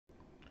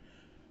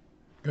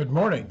Good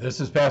morning.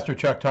 This is Pastor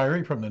Chuck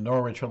Tyree from the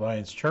Norwich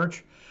Alliance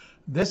Church.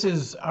 This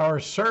is our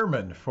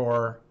sermon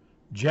for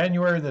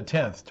January the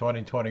 10th,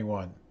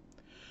 2021.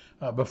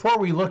 Before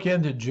we look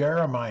into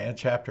Jeremiah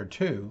chapter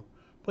 2,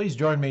 please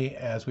join me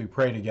as we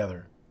pray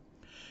together.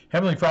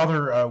 Heavenly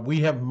Father,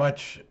 we have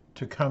much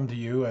to come to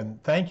you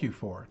and thank you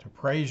for, to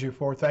praise you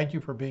for. Thank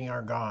you for being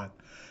our God.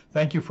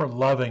 Thank you for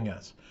loving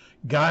us,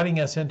 guiding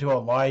us into a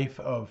life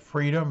of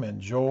freedom and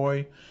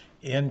joy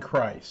in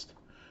Christ.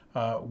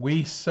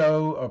 We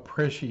so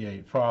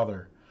appreciate,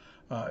 Father,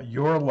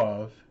 your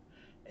love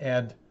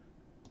and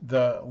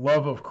the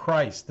love of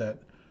Christ that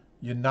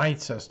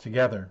unites us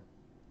together.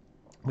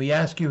 We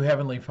ask you,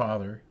 Heavenly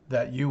Father,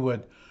 that you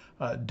would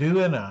do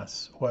in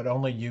us what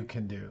only you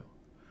can do.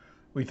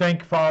 We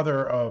thank,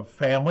 Father, of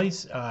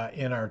families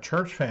in our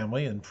church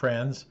family and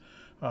friends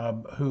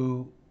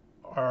who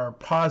are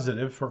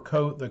positive for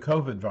the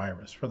COVID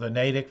virus, for the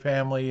Natick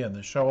family and the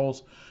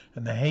Scholes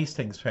and the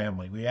Hastings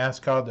family. We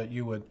ask, God, that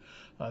you would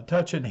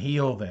touch and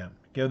heal them,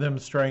 give them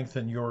strength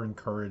and your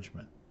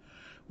encouragement.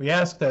 We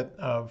ask that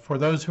for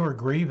those who are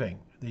grieving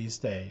these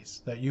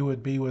days, that you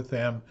would be with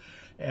them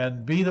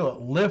and be the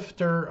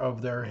lifter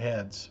of their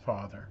heads,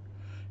 Father.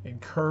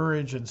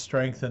 Encourage and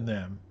strengthen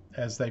them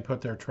as they put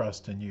their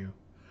trust in you.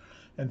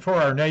 And for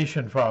our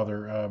nation,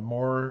 Father,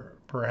 more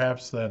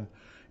perhaps than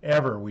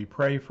ever, we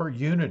pray for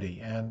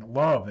unity and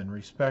love and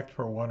respect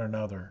for one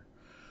another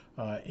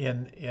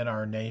in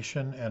our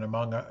nation and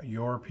among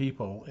your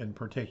people in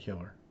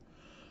particular.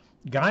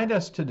 Guide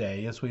us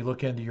today as we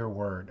look into your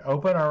word.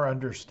 Open our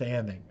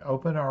understanding.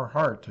 Open our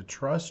heart to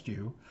trust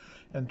you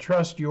and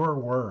trust your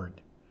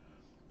word.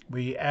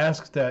 We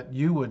ask that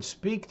you would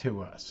speak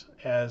to us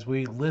as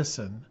we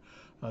listen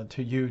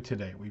to you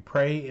today. We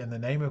pray in the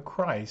name of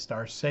Christ,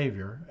 our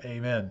Savior.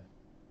 Amen.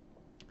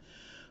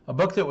 A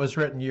book that was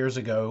written years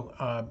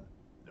ago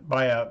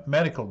by a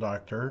medical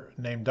doctor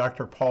named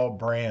Dr. Paul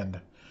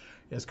Brand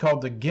is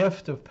called The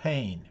Gift of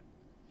Pain.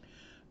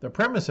 The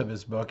premise of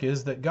his book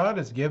is that God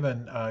has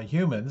given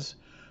humans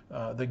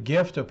the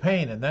gift of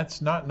pain, and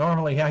that's not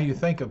normally how you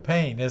think of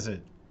pain, is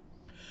it?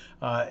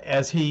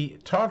 As he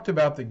talked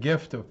about the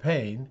gift of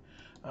pain,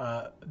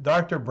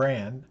 Dr.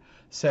 Brand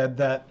said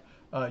that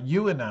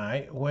you and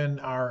I, when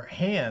our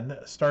hand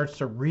starts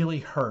to really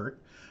hurt,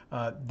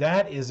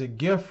 that is a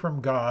gift from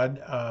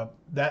God,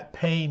 that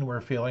pain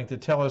we're feeling, to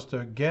tell us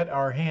to get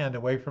our hand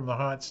away from the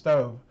hot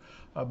stove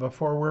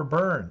before we're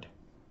burned.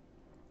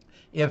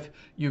 If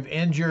you've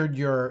injured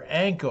your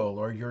ankle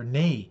or your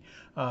knee,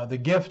 the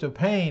gift of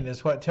pain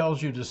is what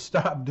tells you to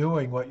stop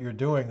doing what you're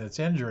doing that's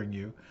injuring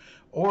you,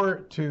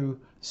 or to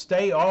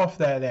stay off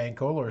that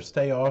ankle or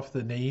stay off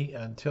the knee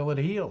until it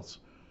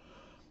heals.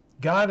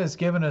 God has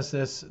given us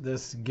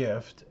this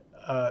gift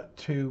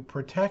to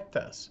protect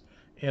us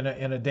in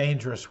a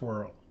dangerous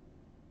world.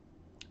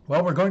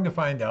 Well, we're going to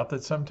find out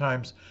that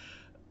sometimes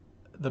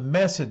the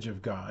message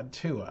of God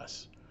to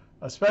us,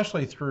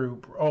 especially through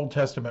Old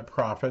Testament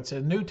prophets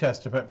and New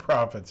Testament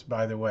prophets,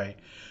 by the way,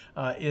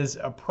 is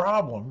a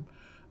problem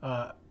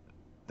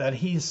that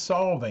he's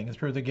solving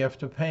through the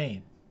gift of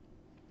pain.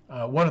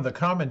 One of the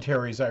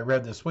commentaries I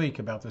read this week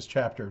about this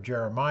chapter of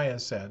Jeremiah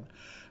said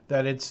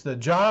that it's the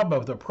job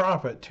of the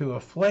prophet to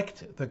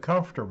afflict the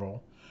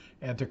comfortable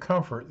and to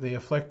comfort the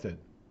afflicted.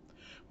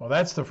 Well,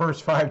 that's the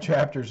first 5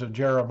 chapters of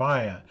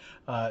Jeremiah.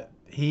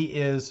 He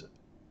is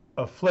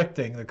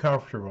afflicting the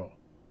comfortable.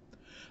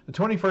 The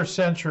 21st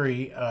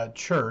century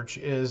church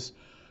is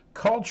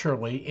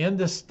culturally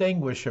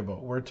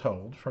indistinguishable, we're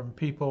told, from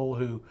people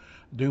who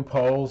do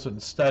polls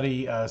and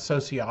study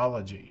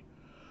sociology.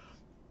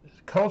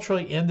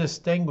 Culturally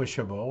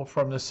indistinguishable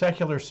from the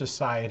secular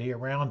society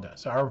around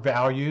us. Our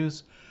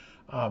values,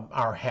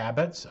 our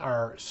habits,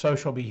 our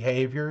social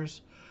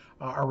behaviors,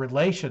 our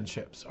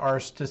relationships are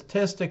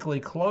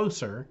statistically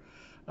closer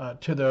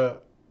to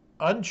the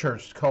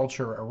unchurched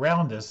culture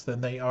around us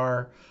than they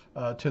are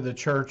to the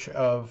church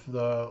of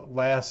the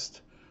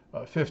last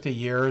 50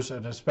 years,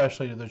 and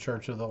especially to the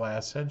church of the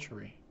last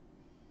century.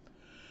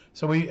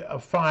 So we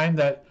find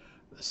that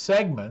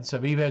segments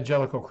of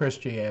evangelical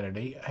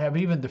Christianity have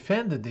even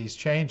defended these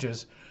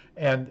changes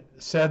and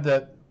said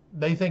that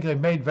they think they've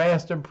made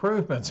vast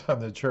improvements on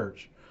the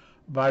church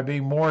by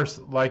being more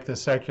like the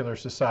secular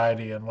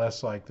society and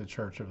less like the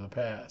church of the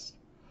past.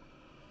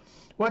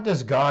 What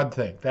does God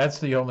think? That's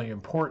the only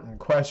important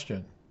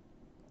question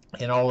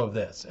in all of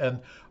this. And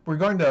we're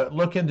going to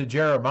look into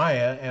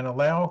Jeremiah and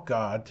allow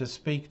God to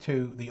speak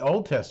to the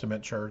Old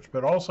Testament church,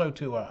 but also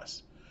to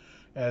us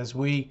as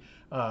we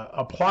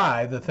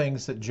apply the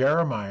things that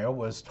Jeremiah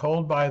was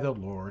told by the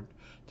Lord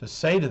to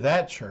say to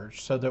that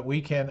church so that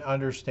we can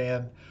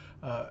understand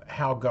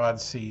how God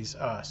sees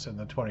us in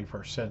the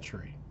 21st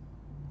century.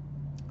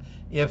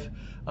 If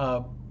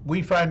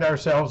we find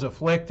ourselves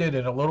afflicted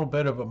in a little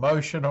bit of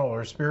emotional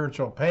or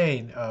spiritual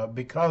pain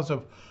because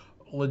of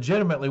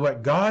legitimately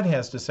what God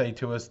has to say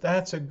to us,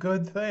 that's a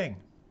good thing,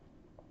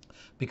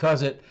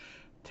 because it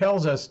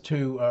tells us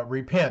to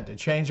repent, to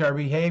change our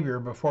behavior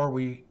before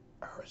we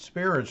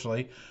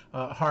spiritually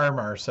harm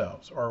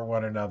ourselves or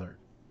one another.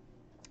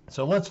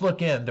 So let's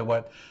look into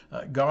what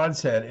God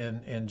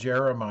said in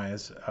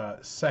Jeremiah's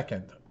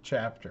second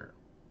chapter.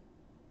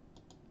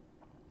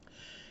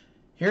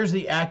 Here's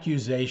the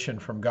accusation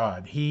from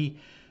God. He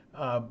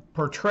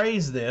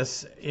portrays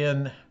this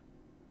in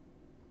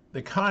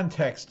the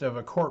context of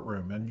a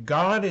courtroom, and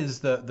God is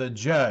the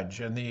judge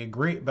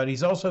and but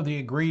he's also the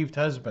aggrieved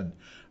husband.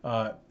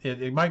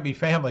 It might be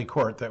family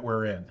court that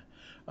we're in,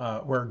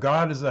 where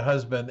God is the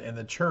husband and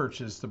the church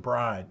is the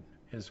bride,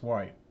 his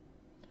wife.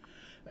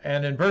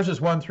 And in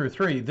verses 1 through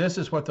 3, this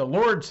is what the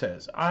Lord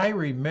says: I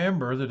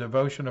remember the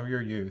devotion of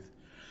your youth,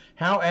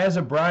 how as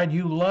a bride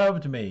you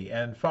loved me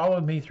and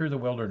followed me through the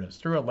wilderness,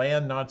 through a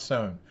land not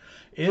sown.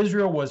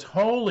 Israel was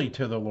holy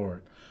to the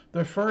Lord,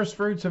 the first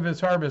fruits of his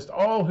harvest.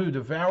 All who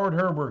devoured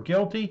her were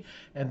guilty,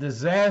 and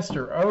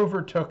disaster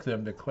overtook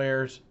them,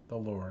 declares the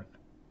Lord.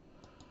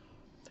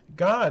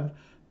 God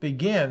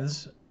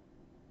begins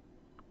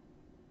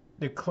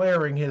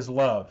declaring his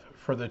love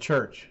for the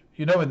church.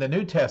 You know, in the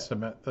New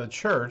Testament, the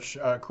church,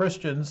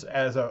 Christians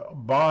as a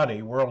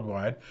body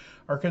worldwide,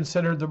 are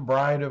considered the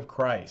bride of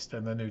Christ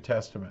in the New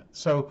Testament.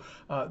 So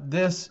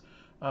this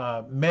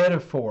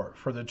metaphor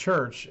for the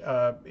church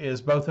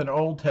is both an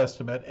Old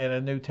Testament and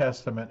a New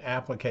Testament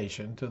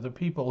application to the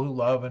people who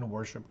love and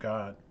worship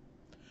God.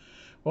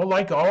 Well,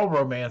 like all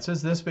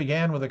romances, this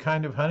began with a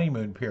kind of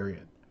honeymoon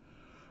period.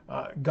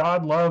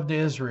 God loved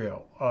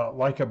Israel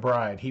like a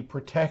bride. He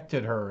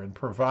protected her and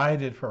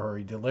provided for her.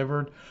 He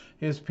delivered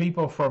his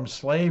people from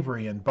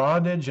slavery and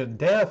bondage and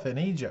death in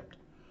Egypt.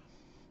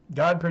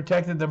 God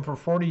protected them for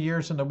 40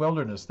 years in the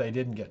wilderness. They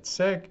didn't get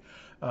sick.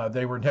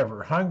 They were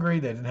never hungry.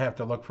 They didn't have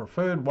to look for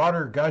food.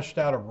 Water gushed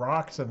out of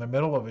rocks in the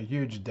middle of a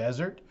huge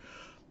desert.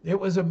 It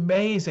was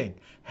amazing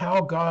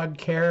how God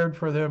cared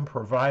for them,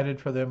 provided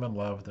for them, and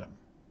loved them.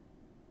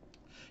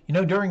 You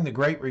know, during the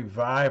great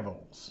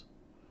revivals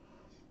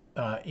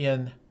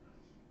in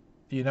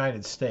the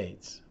United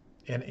States,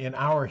 in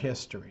our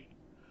history,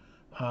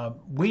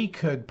 we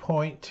could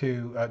point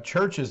to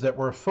churches that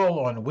were full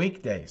on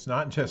weekdays,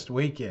 not just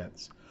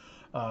weekends.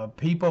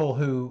 People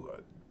who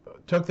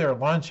took their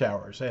lunch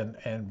hours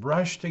and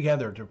rushed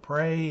together to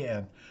pray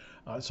and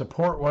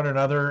support one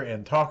another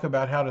and talk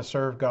about how to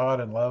serve God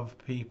and love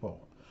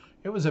people.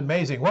 It was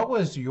amazing. What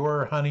was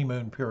your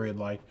honeymoon period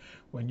like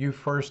when you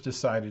first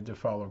decided to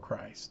follow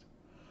Christ?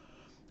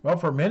 Well,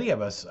 for many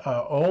of us,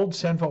 old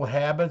sinful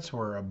habits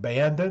were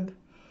abandoned,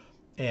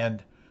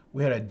 and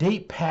we had a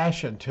deep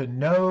passion to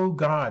know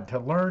God, to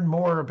learn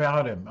more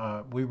about him.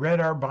 We read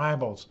our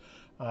Bibles.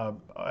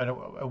 And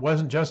it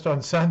wasn't just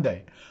on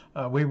Sunday.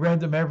 We read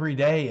them every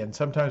day, and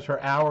sometimes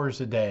for hours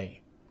a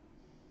day.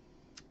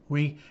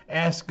 We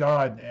asked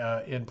God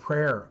in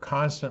prayer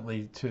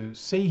constantly to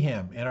see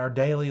him in our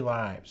daily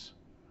lives.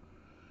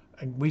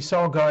 And we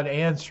saw God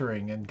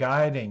answering and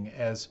guiding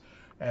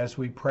as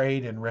we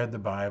prayed and read the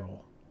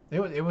Bible.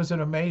 It was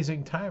an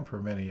amazing time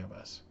for many of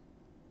us.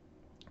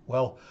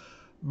 Well,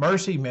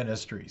 mercy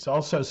ministries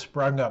also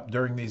sprung up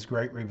during these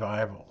great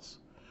revivals.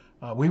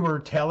 We were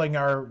telling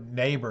our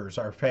neighbors,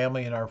 our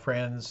family, and our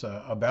friends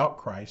about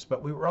Christ,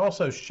 but we were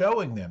also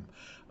showing them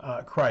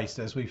Christ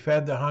as we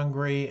fed the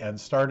hungry and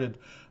started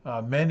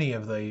many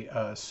of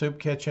the soup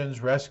kitchens,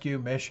 rescue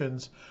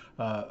missions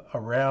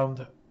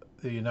around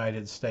the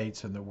United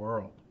States and the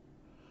world.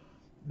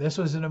 This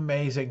was an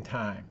amazing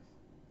time.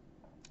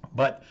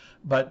 But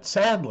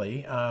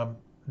sadly,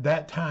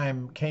 that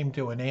time came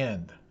to an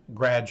end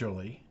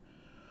gradually.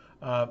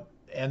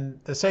 And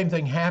the same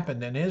thing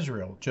happened in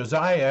Israel.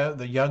 Josiah,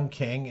 the young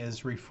king,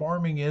 is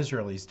reforming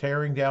Israel. He's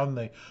tearing down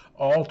the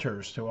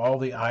altars to all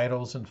the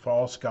idols and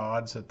false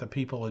gods that the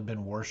people had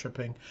been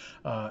worshiping.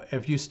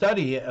 If you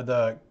study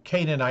the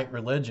Canaanite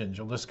religions,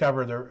 you'll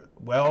discover their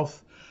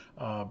wealth,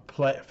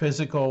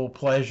 physical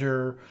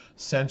pleasure,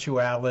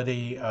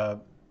 sensuality,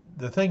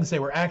 the things they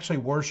were actually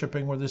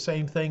worshiping were the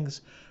same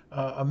things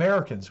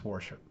Americans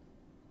worship.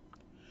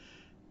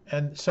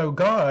 And so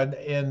God,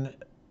 in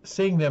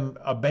seeing them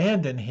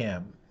abandon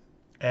him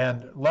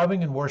and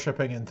loving and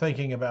worshiping and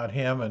thinking about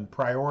him and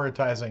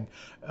prioritizing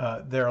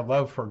their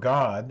love for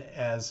God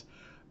as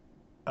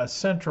a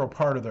central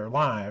part of their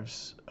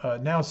lives,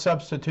 now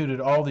substituted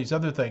all these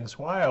other things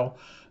while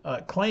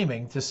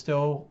claiming to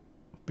still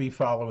be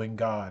following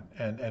God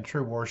and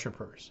true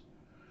worshipers.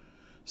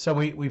 So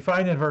we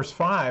find in verse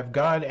 5,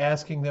 God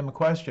asking them a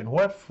question: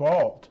 what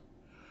fault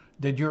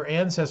did your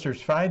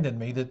ancestors find in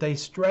me that they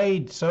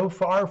strayed so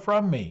far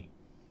from me?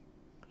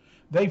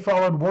 They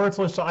followed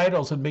worthless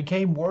idols and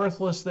became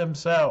worthless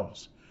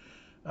themselves.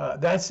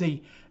 That's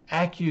the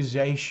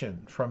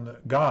accusation from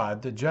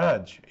God, the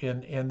judge,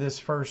 in this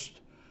first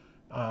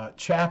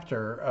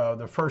chapter,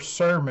 the first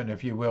sermon,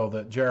 if you will,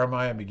 that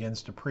Jeremiah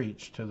begins to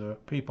preach to the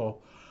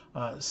people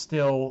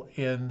still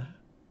in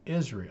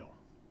Israel.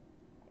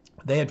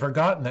 They had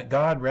forgotten that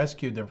God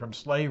rescued them from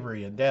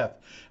slavery and death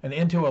and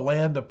into a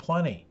land of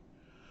plenty.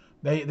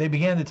 They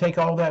began to take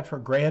all that for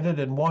granted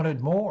and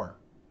wanted more.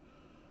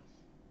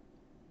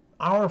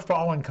 Our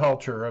fallen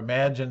culture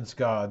imagines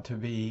God to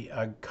be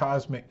a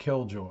cosmic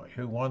killjoy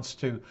who wants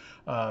to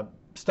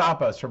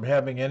stop us from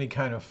having any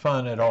kind of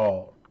fun at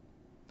all.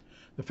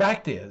 The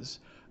fact is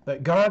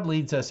that God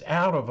leads us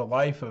out of a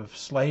life of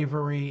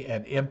slavery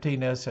and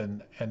emptiness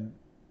and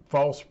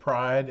false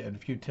pride and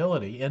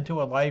futility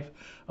into a life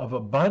of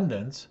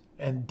abundance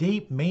and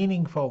deep,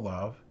 meaningful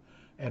love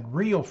and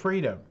real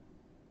freedom.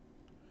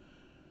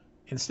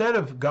 Instead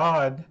of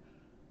God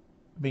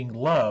being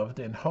loved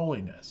in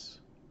holiness,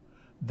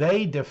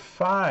 they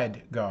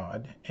defied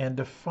God and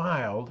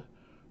defiled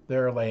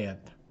their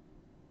land.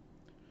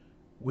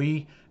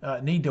 We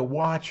need to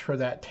watch for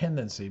that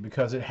tendency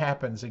because it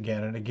happens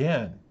again and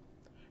again.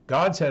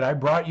 God said, I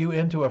brought you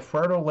into a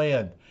fertile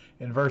land,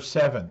 in verse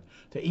 7,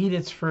 to eat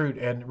its fruit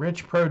and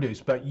rich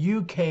produce, but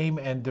you came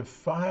and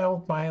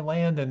defiled my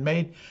land and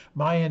made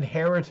my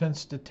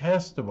inheritance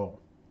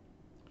detestable.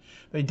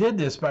 They did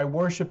this by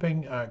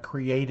worshiping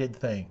created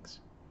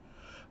things,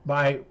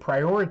 by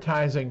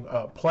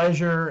prioritizing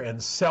pleasure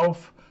and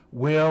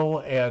self-will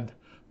and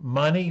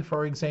money,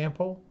 for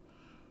example,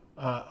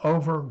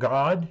 over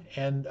God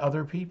and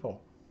other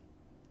people.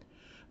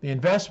 The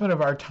investment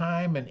of our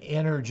time and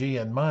energy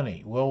and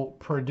money will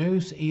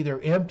produce either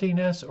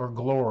emptiness or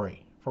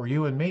glory for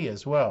you and me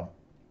as well.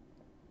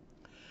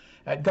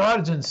 At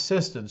God's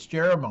insistence,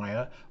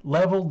 Jeremiah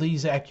leveled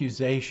these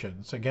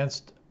accusations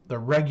against the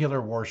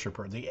regular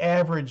worshiper, the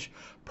average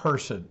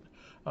person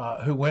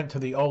who went to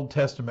the Old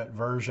Testament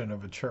version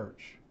of a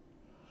church.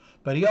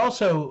 But he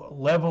also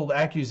leveled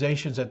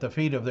accusations at the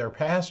feet of their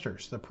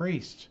pastors, the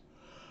priests,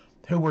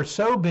 who were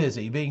so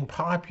busy being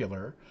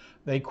popular,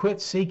 they quit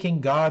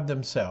seeking God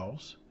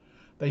themselves.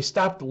 They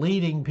stopped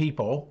leading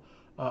people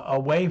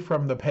away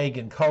from the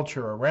pagan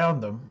culture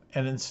around them,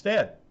 and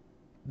instead,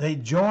 they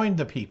joined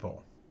the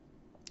people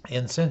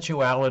in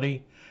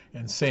sensuality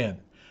and sin.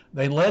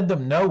 They led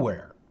them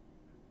nowhere.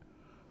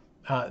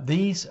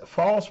 These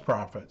false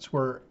prophets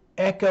were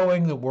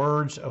echoing the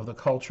words of the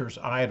culture's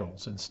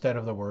idols instead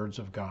of the words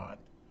of God.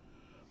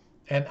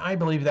 And I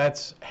believe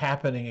that's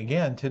happening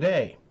again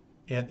today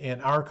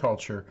in our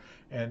culture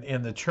and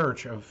in the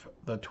church of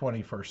the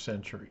 21st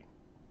century.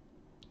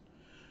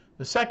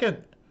 The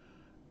second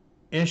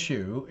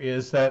issue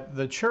is that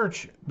the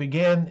church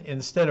began,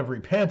 instead of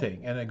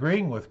repenting and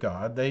agreeing with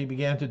God, they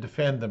began to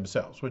defend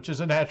themselves, which is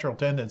a natural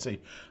tendency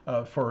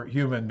for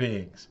human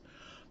beings.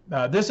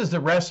 This is the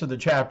rest of the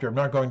chapter. I'm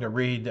not going to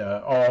read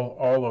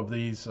all of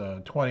these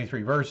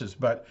 23 verses,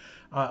 but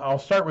I'll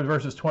start with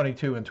verses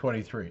 22 and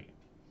 23.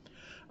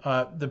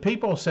 The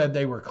people said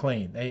they were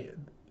clean.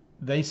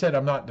 They said,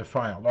 I'm not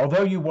defiled.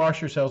 Although you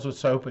wash yourselves with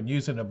soap and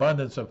use an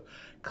abundance of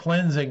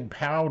cleansing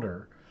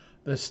powder,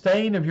 the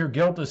stain of your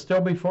guilt is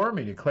still before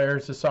me,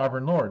 declares the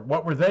sovereign Lord.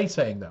 What were they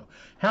saying, though?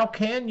 How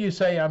can you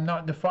say I'm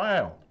not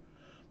defiled?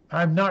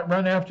 I've not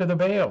run after the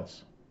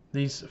Baals,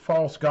 these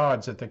false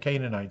gods that the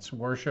Canaanites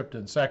worshipped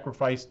and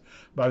sacrificed,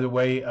 by the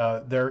way,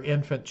 their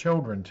infant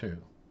children to.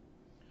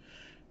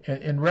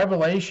 In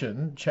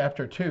Revelation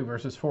chapter 2,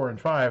 verses 4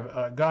 and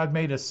 5, God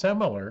made a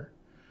similar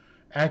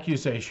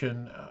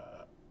accusation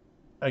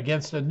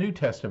against a New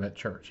Testament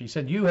church. He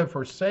said, you have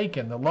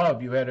forsaken the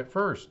love you had at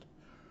first.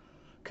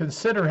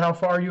 Consider how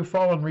far you've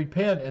fallen,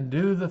 repent, and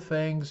do the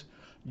things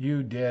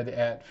you did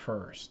at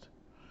first.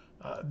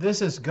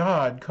 This is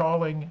God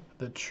calling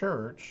the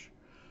church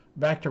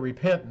back to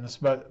repentance,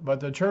 but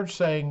the church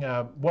saying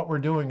what we're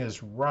doing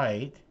is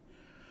right,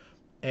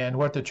 and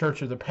what the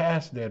church of the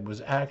past did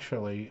was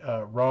actually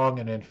wrong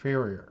and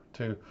inferior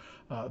to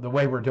the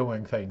way we're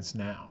doing things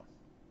now.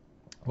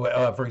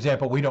 For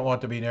example, we don't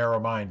want to be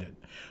narrow-minded.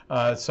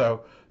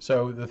 So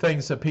the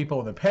things that people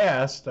in the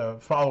past,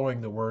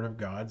 following the Word of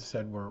God,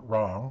 said were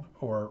wrong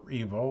or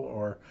evil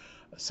or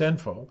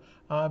sinful,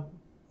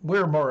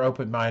 we're more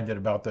open-minded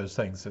about those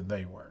things than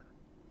they were.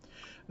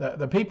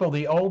 The people of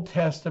the Old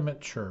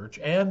Testament church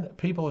and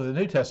people of the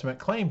New Testament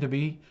claim to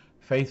be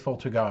faithful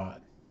to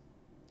God.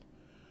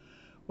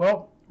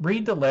 Well,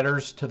 read the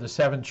letters to the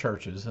 7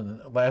 churches in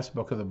the last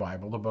book of the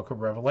Bible, the book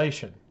of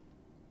Revelation.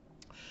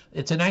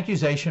 It's an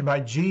accusation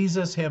by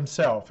Jesus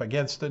himself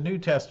against the New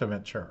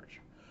Testament church.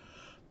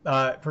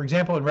 For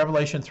example, in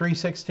Revelation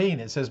 3:16,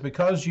 it says,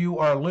 because you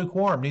are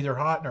lukewarm, neither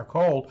hot nor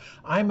cold,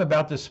 I'm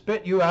about to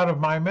spit you out of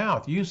my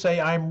mouth. You say,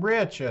 I'm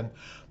rich and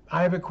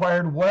I have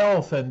acquired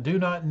wealth and do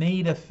not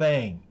need a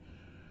thing.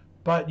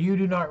 But you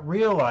do not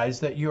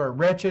realize that you are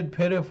wretched,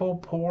 pitiful,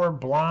 poor,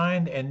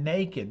 blind, and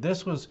naked.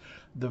 This was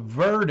the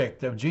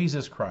verdict of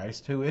Jesus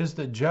Christ, who is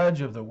the judge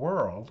of the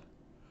world,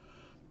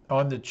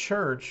 on the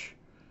church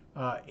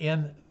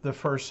in the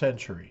first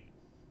century.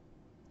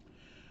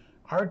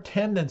 Our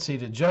tendency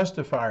to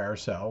justify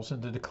ourselves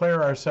and to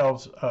declare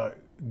ourselves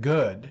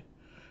good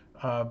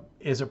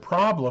is a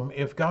problem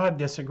if God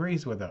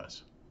disagrees with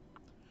us.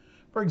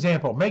 For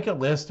example, make a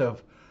list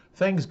of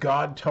things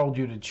God told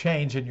you to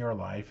change in your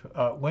life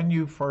when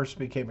you first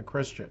became a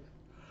Christian.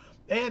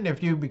 And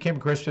if you became a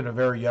Christian at a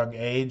very young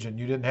age and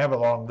you didn't have a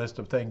long list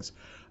of things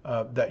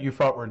that you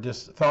thought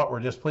were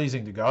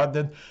displeasing to God,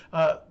 then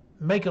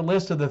make a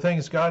list of the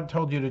things God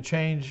told you to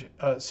change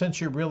since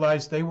you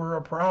realized they were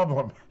a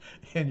problem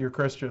in your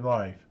Christian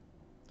life.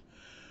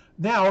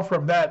 Now,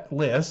 from that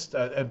list,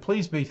 and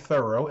please be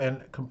thorough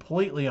and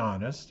completely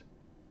honest,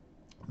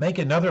 make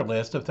another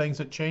list of things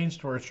that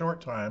changed for a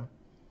short time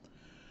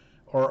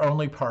or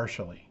only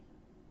partially,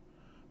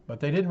 but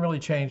they didn't really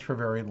change for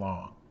very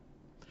long.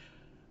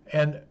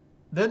 And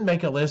then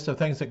make a list of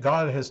things that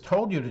God has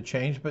told you to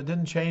change but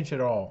didn't change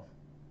at all.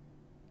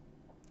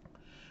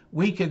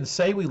 We can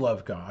say we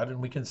love God and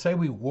we can say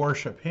we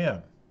worship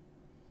Him.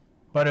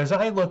 But as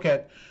I look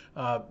at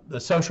the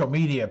social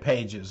media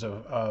pages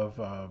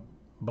of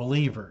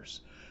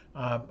believers,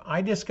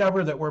 I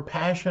discover that we're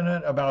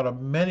passionate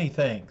about many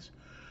things,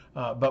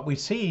 but we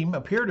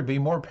appear to be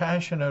more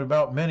passionate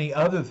about many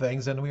other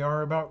things than we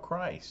are about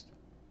Christ.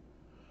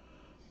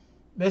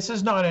 This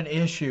is not an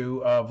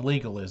issue of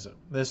legalism.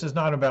 This is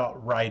not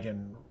about right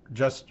and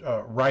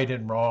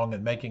wrong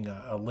and making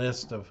a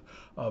list of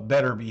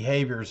better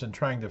behaviors and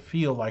trying to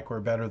feel like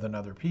we're better than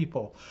other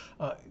people.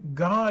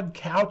 God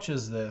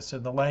couches this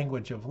in the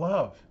language of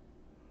love.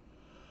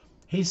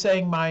 He's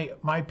saying,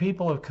 my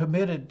people have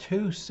committed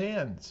two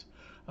sins.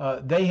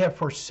 They have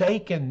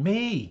forsaken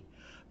me,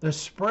 the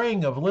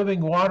spring of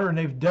living water, and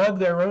they've dug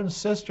their own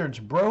cisterns,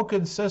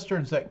 broken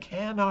cisterns that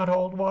cannot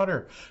hold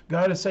water.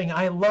 God is saying,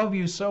 I love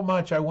you so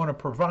much. I want to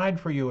provide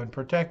for you and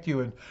protect you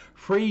and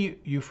free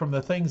you from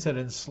the things that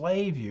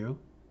enslave you.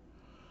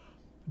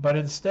 But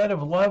instead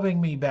of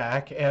loving me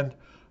back and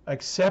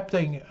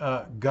accepting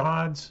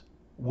God's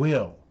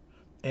will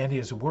and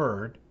His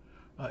word,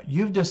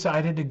 you've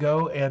decided to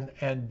go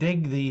and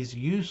dig these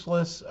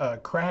useless,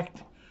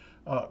 cracked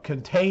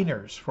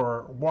containers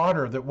for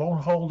water that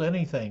won't hold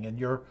anything, and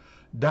you're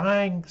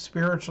dying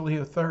spiritually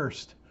of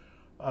thirst.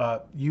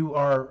 You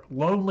are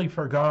lonely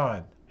for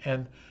God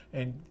and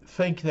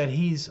think that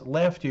He's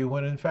left you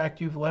when in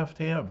fact you've left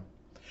Him.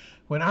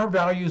 When our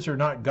values are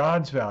not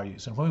God's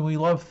values, and when we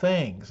love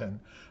things and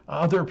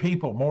other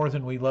people more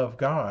than we love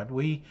God,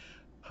 we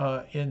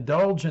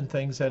indulge in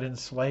things that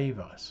enslave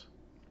us.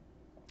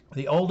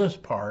 The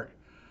oldest part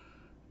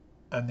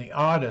and the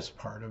oddest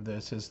part of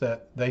this is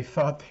that they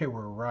thought they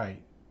were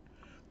right,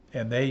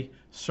 and they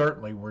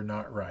certainly were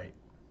not right.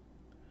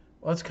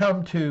 Let's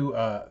come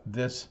to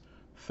this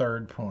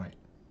third point.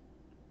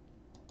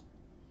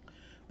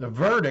 The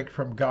verdict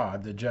from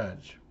God, the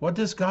judge. What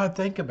does God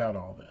think about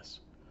all this?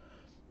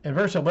 In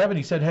verse 11,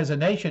 he said, has a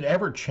nation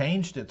ever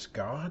changed its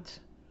gods?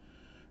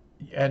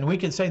 And we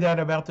can say that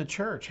about the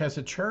church. Has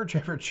the church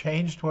ever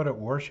changed what it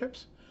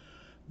worships?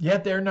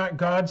 Yet they're not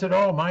gods at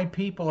all. My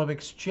people have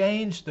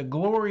exchanged the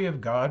glory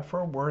of God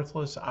for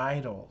worthless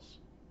idols.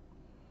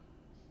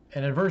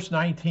 And in verse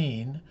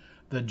 19,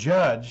 the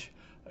judge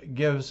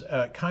gives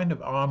a kind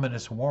of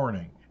ominous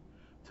warning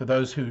to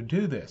those who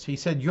do this. He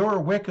said, your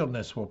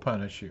wickedness will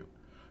punish you.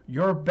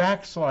 Your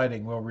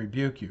backsliding will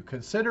rebuke you.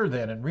 Consider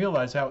then and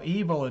realize how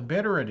evil and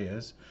bitter it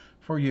is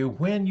for you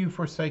when you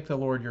forsake the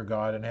Lord your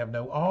God and have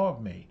no awe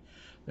of me,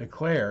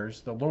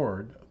 declares the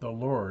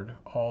Lord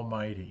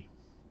Almighty.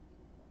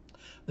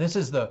 This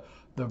is the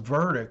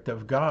verdict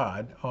of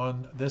God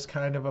on this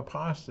kind of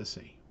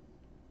apostasy.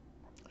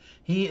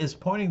 He is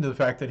pointing to the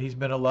fact that He's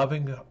been a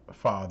loving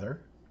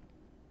Father.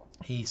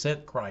 He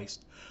sent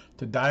Christ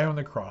to die on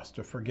the cross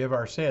to forgive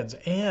our sins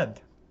and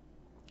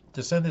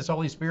to send His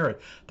Holy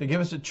Spirit to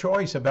give us a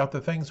choice about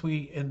the things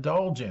we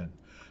indulge in,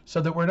 so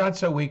that we're not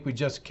so weak we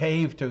just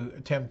cave to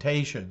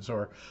temptations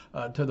or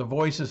to the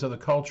voices of the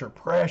culture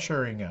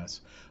pressuring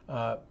us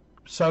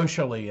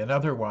socially and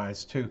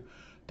otherwise to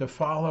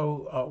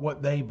follow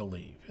what they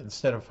believe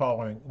instead of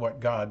following what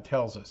God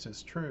tells us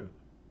is true.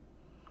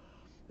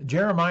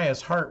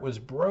 Jeremiah's heart was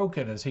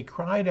broken as he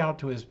cried out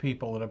to his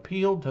people and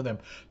appealed to them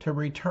to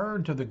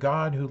return to the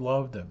God who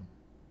loved them.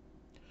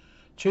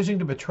 Choosing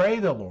to betray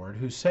the Lord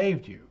who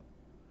saved you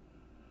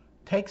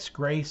takes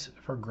grace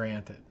for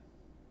granted.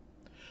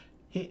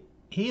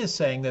 He is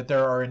saying that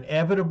there are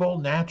inevitable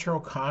natural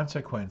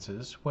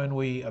consequences when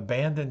we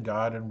abandon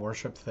God and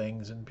worship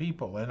things and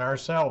people and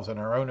ourselves and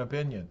our own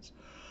opinions.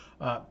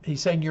 He's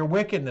saying your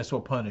wickedness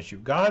will punish you.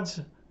 God's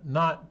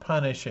not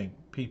punishing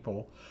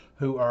people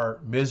who are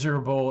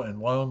miserable and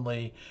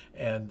lonely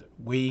and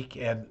weak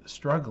and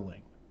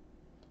struggling.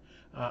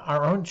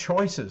 Our own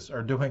choices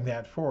are doing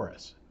that for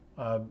us.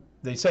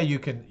 They say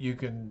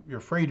you're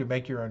free to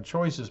make your own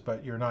choices,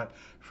 but you're not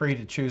free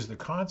to choose the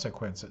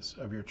consequences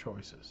of your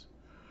choices.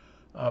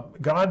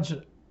 God's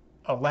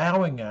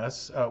allowing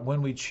us,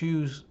 when we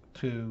choose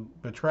to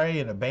betray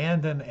and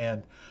abandon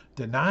and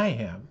deny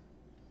Him,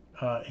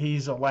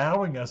 He's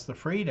allowing us the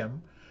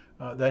freedom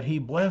that He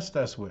blessed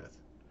us with.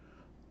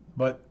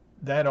 But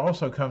that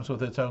also comes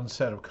with its own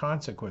set of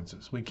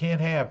consequences. We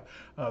can't have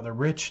the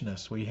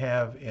richness we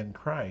have in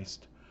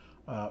Christ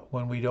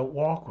when we don't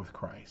walk with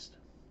Christ.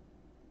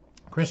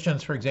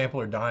 Christians, for example,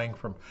 are dying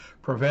from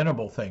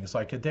preventable things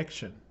like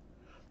addiction,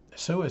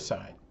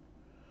 suicide.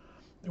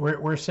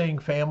 We're seeing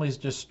families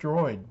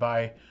destroyed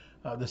by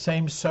the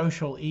same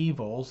social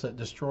evils that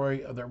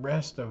destroy the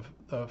rest of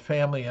the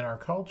family in our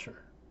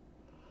culture.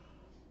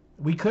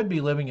 We could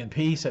be living in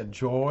peace and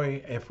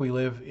joy if we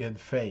live in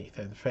faith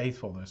and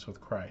faithfulness with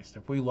Christ,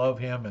 if we love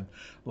Him and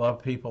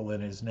love people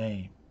in His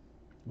name.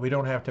 We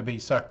don't have to be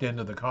sucked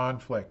into the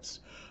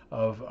conflicts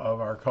of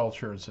our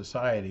culture and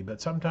society,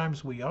 but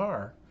sometimes we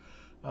are.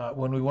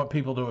 when we want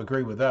people to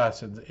agree with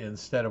us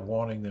instead of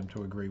wanting them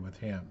to agree with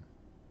him.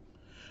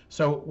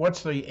 So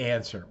what's the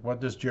answer?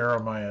 What does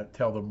Jeremiah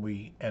tell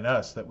them and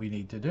us that we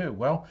need to do?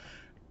 Well,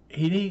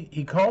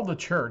 he called the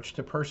church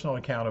to personal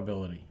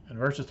accountability. In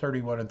verses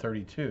 31 and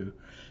 32,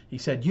 he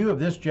said, "You of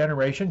this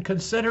generation,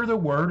 consider the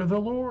word of the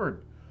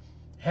Lord.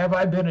 Have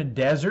I been a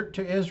desert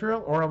to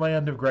Israel, or a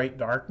land of great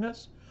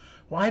darkness?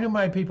 Why do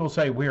my people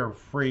say, we are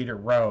free to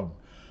roam?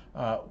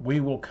 We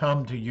will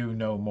come to you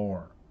no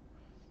more.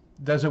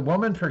 Does a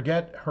woman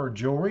forget her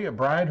jewelry, a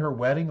bride her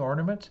wedding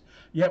ornaments?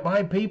 Yet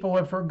my people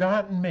have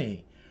forgotten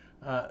me,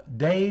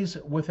 days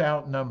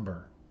without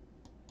number."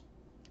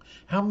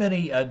 How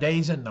many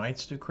days and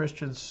nights do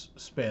Christians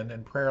spend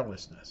in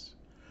prayerlessness?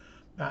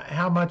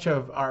 How much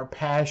of our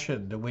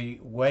passion do we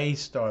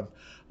waste on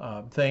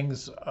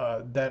things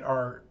that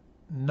are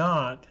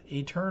not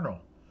eternal,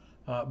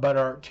 but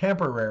are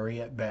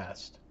temporary at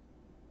best?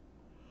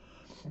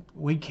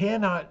 We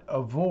cannot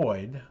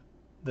avoid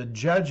the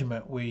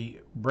judgment we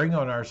bring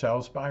on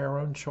ourselves by our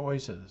own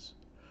choices.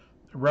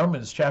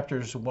 Romans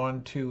chapters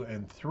 1, 2,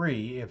 and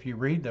 3, if you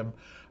read them,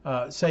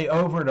 say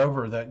over and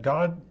over that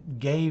God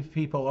gave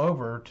people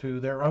over to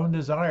their own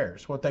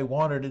desires, what they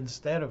wanted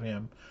instead of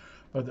him.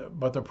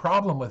 But the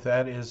problem with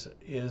that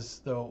is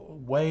the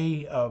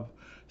way of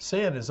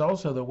sin is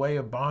also the way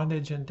of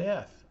bondage and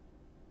death.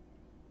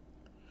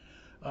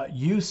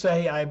 You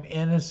say, I'm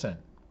innocent.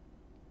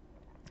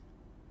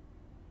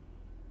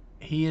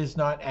 He is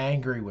not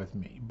angry with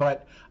me,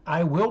 but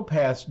I will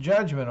pass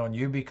judgment on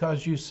you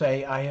because you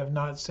say I have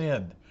not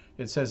sinned.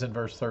 It says in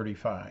verse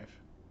 35.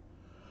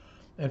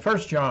 In 1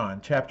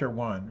 John chapter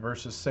 1,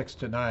 verses 6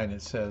 to 9,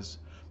 it says,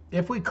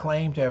 "If we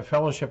claim to have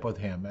fellowship with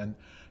him and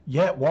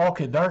yet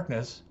walk in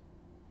darkness,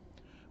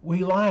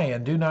 we lie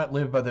and do not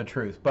live by the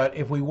truth. But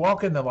if we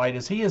walk in the light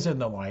as he is in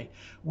the light,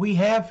 we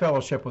have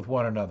fellowship with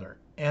one another.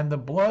 And the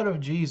blood of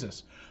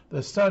Jesus,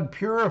 the Son,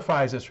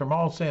 purifies us from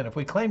all sin. If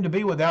we claim to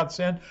be without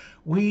sin,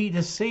 we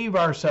deceive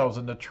ourselves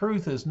and the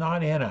truth is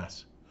not in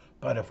us.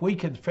 But if we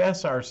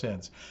confess our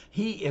sins,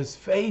 he is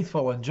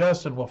faithful and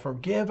just and will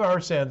forgive our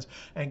sins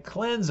and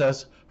cleanse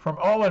us from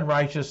all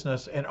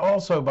unrighteousness, and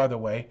also, by the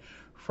way,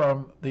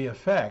 from the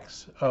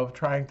effects of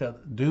trying to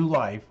do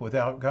life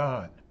without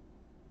God."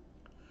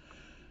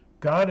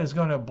 God is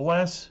going to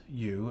bless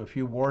you if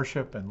you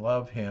worship and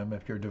love him,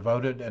 if you're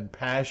devoted and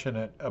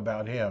passionate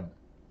about him.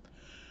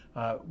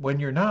 When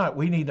you're not,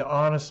 we need to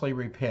honestly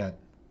repent.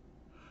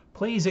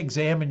 Please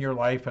examine your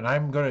life, and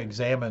I'm going to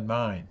examine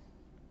mine.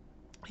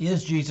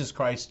 Is Jesus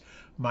Christ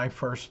my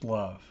first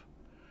love?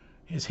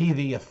 Is he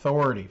the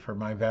authority for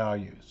my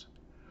values?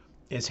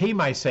 Is he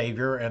my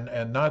Savior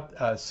and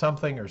not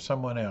something or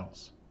someone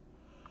else?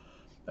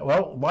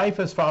 Well, life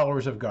as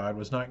followers of God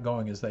was not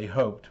going as they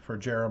hoped for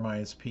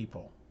Jeremiah's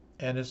people.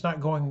 And it's not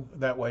going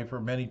that way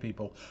for many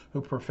people who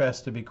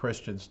profess to be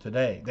Christians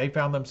today. They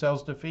found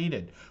themselves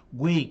defeated,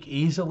 weak,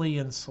 easily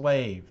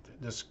enslaved,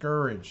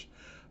 discouraged,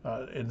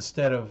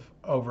 instead of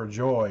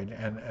overjoyed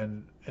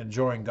and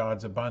enjoying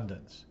God's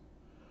abundance.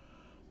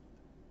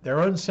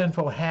 Their own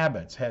sinful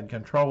habits had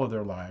control of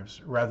their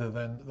lives rather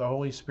than the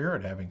Holy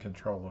Spirit having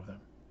control of them.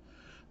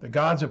 The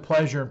gods of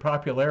pleasure and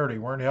popularity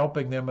weren't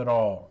helping them at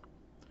all,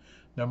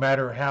 no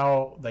matter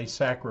how they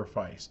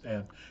sacrificed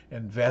and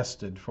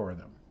invested for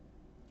them.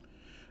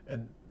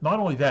 And not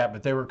only that,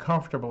 but they were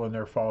comfortable in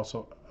their false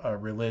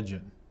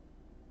religion.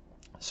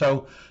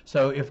 So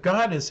if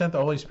God has sent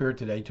the Holy Spirit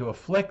today to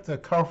afflict the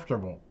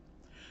comfortable,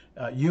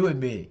 you and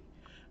me,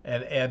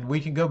 and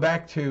we can go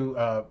back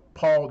to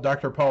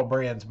Dr. Paul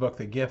Brand's book,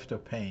 The Gift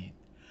of Pain.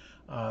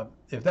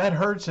 If that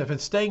hurts, if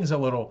it stings a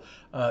little,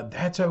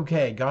 that's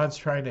okay. God's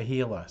trying to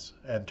heal us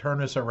and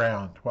turn us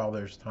around while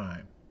there's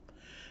time.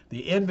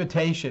 The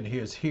invitation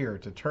is here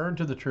to turn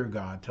to the true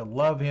God, to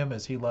love him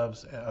as he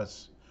loves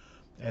us,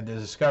 and to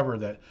discover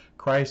that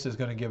Christ is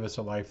going to give us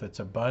a life that's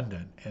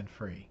abundant and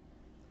free.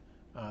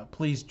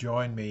 Please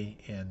join me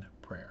in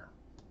prayer.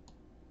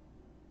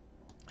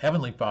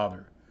 Heavenly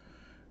Father,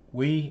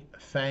 we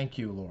thank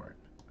you, Lord,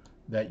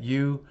 that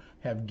you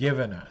have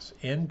given us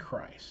in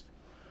Christ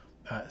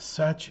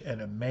such an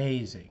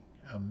amazing,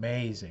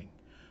 amazing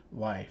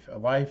life, a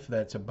life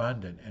that's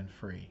abundant and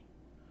free.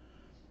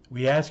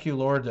 We ask you,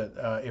 Lord,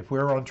 that if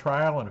we're on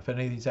trial and if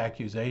any of these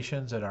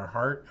accusations in our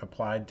heart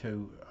applied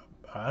to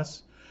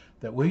us,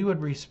 that we would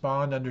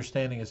respond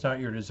understanding it's not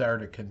your desire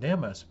to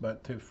condemn us,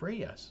 but to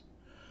free us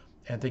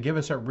and to give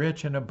us a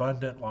rich and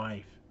abundant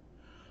life,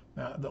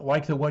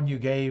 like the one you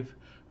gave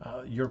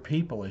your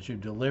people as you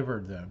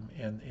delivered them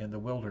in the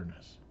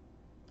wilderness.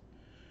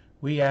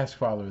 We ask,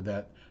 Father,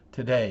 that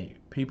today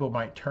people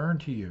might turn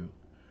to you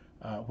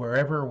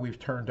wherever we've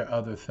turned to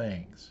other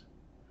things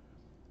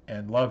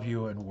and love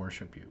you and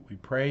worship you. We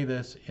pray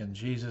this in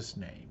Jesus'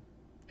 name.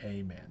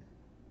 Amen.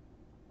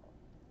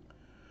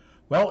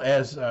 Well,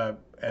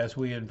 as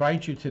we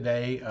invite you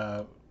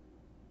today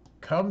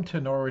come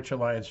to Norwich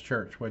Alliance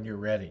Church when you're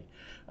ready.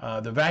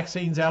 The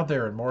vaccine's out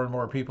there, and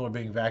more people are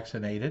being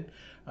vaccinated.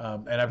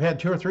 And I've had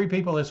 2 or 3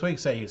 people this week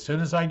say, as soon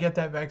as I get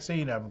that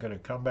vaccine, I'm going to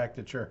come back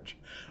to church.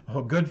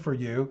 Well, good for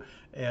you,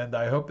 and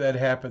I hope that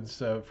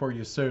happens for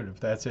you soon if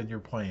that's in your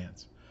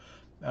plans.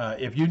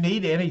 If you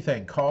need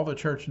anything, call the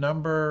church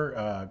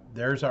number.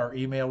 There's our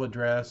email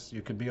address.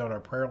 You can be on our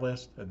prayer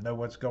list and know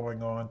what's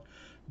going on.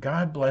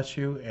 God bless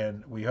you,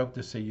 and we hope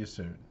to see you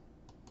soon.